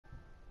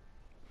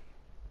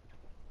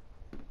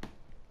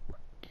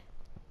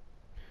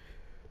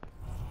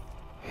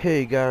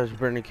Hey guys,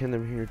 Brandon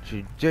Kingdom here.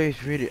 Today's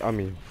video,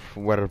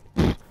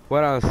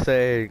 what I'm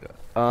saying,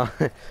 uh,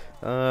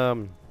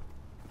 um,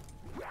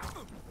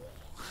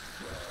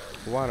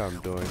 what I'm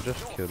doing,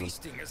 just kidding.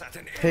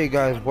 Hey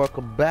guys,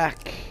 welcome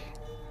back.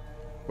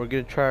 We're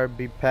gonna try to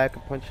be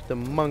Pack-a-Punch the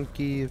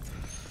monkey,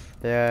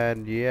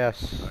 and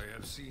yes, I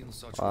have seen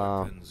such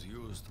weapons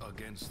used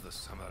against the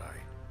samurai.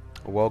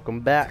 welcome It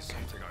is back.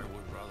 something I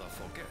would rather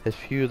forget.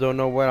 If you don't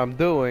know what I'm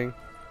doing,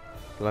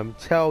 let me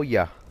tell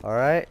ya. All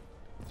right,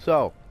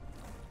 so,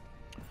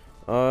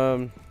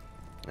 and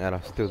I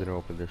still didn't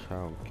open this. I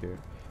don't care.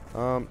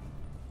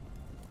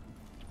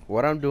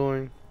 What I'm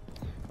doing.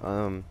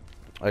 I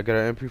got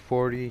an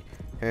MP40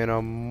 and a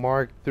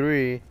Mark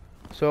III.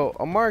 So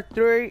a Mark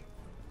III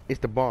is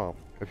the bomb,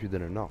 if you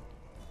didn't know.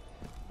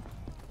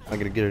 I'm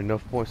gonna get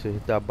enough points to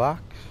hit that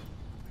box.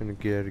 Gonna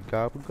get a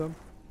gobble gum.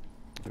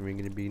 And we're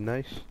gonna be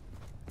nice.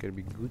 Gonna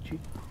be Gucci.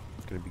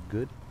 Gonna be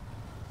good.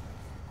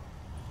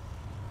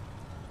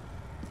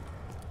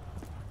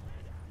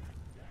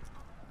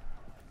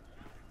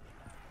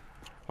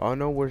 I don't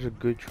know where's a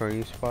good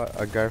training spot.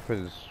 I got it for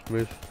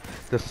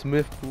the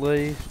Smith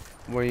place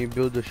where you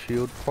build the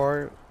shield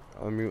part.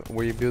 I mean,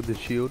 where you build the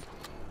shield.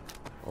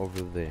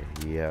 Over there,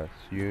 yes,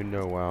 you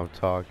know what I'm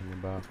talking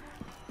about.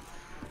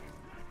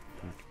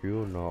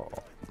 You know,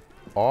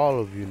 all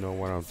of you know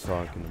what I'm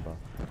talking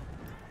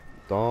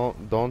about.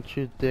 Don't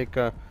you think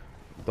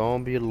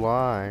don't be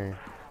lying,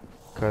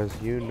 cause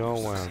you know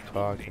what I'm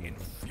talking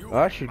about.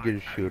 I should get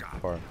a shield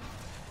part.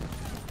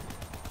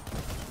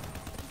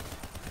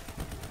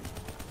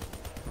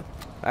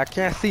 I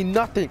can't see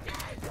nothing.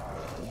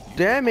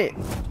 Damn it!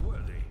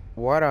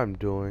 What I'm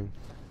doing?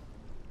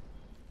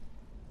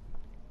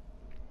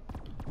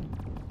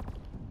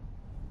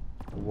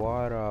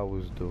 What I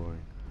was doing?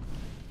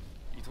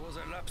 It was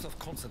a lapse of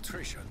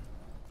concentration.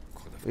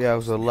 Yeah, it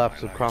was a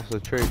lapse of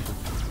concentration.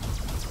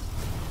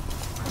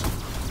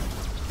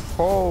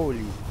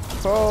 Holy,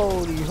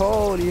 holy,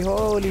 holy,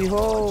 holy,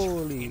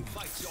 holy.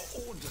 Invites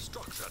your own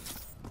destruction.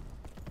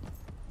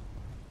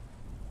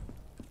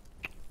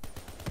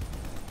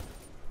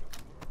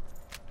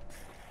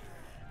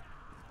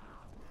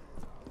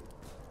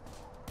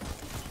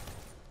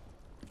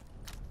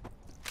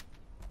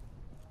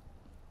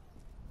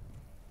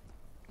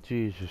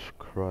 Jesus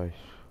Christ.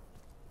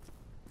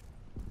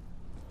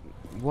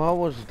 What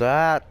was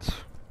that?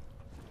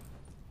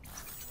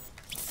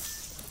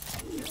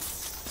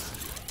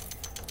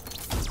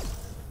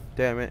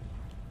 Damn it.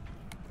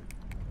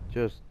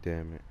 Just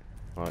damn it.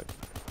 Alright.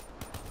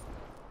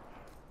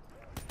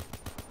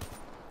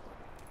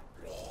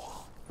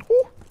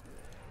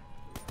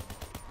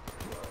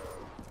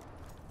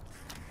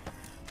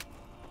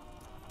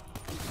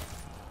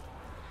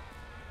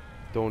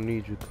 Don't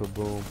need you,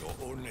 kaboom. Your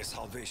only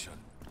salvation.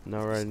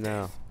 Not right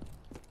now.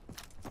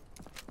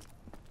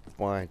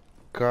 My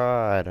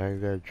God, I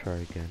gotta try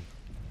again.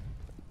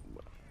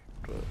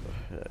 What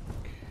the heck?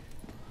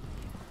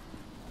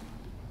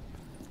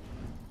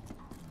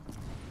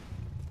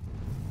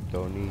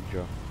 Don't need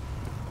you.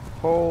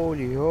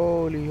 Holy,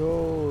 holy,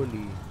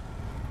 holy.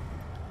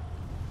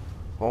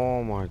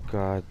 Oh my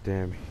God,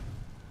 damn it.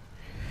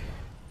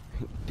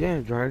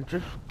 Damn, Jordan,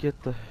 just get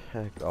the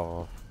heck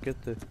off.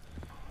 Get the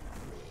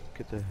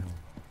hell.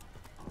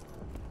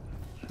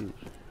 Jeez.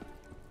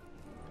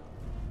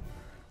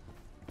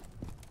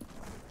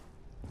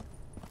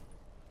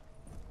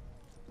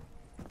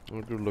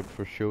 I'm gonna look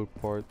for shield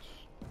parts.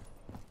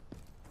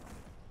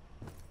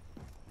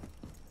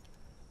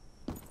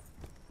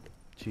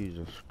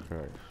 Jesus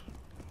Christ.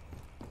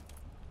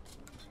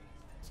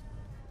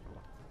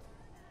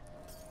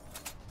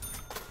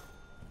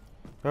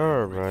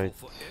 Alright.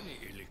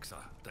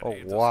 Oh,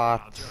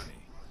 what?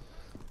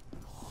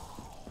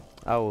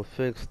 I will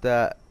fix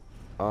that.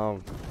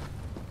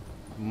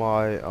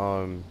 My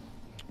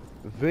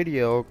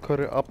video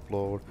couldn't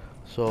upload,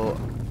 so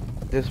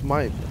this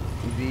might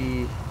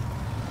be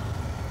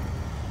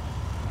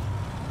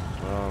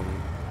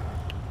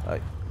I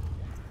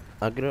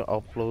I'm gonna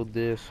upload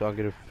this, so I'm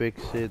gonna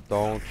fix it,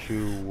 don't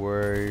you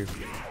worry.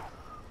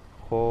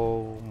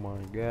 Oh my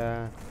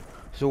God.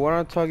 So what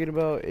I'm talking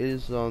about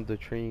is the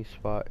training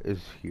spot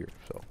is here,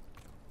 so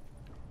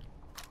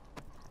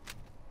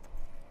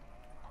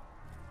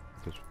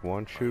there's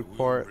one shoot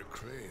part.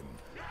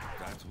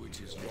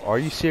 Are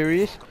you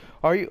serious?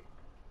 Are you?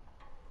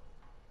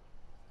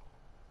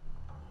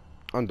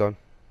 I'm done.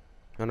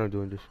 I'm not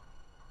doing this.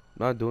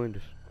 Not doing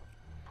this.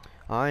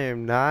 I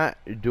am not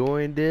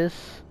doing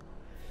this.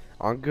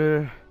 I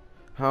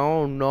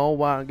don't know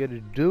what I'm gonna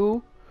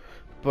do,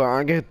 but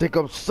I'm gonna think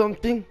of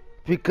something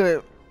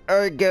because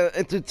I gotta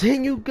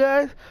entertain you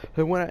guys.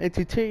 And when I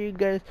entertain you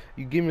guys,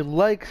 you give me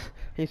likes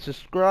and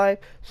subscribe.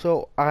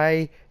 So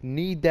I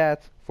need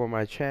that for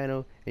my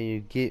channel,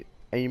 and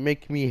you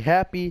make me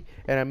happy,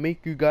 and I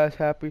make you guys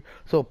happy.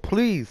 So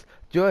please,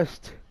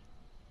 just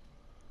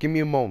give me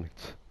a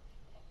moment,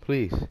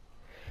 please.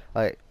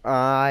 Like,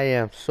 I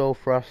am so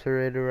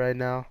frustrated right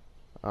now.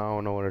 I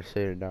don't know what to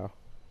say now.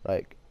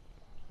 Like,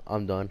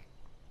 I'm done.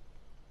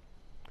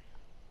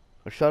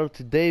 A shout out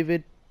to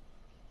David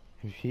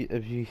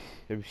if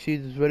you see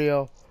this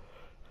video,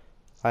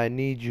 I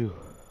need you.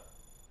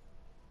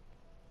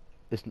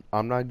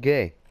 I'm not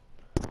gay.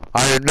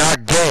 I am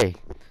not gay.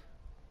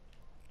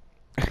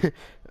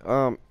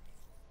 um,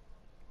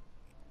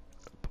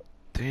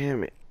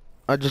 damn it.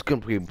 I just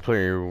gonna be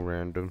playing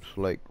randoms,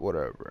 like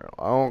whatever.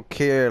 I don't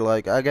care.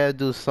 Like I gotta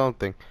do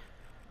something.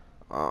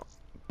 Uh,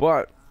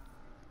 but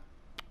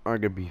I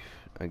gonna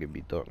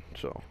be done.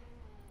 So,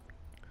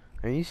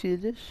 and you see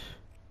this?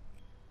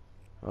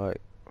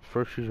 Like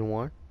first season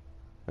 1,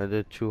 I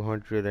did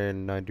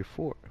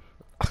 294.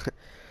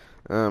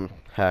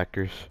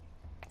 Hackers.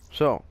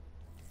 So,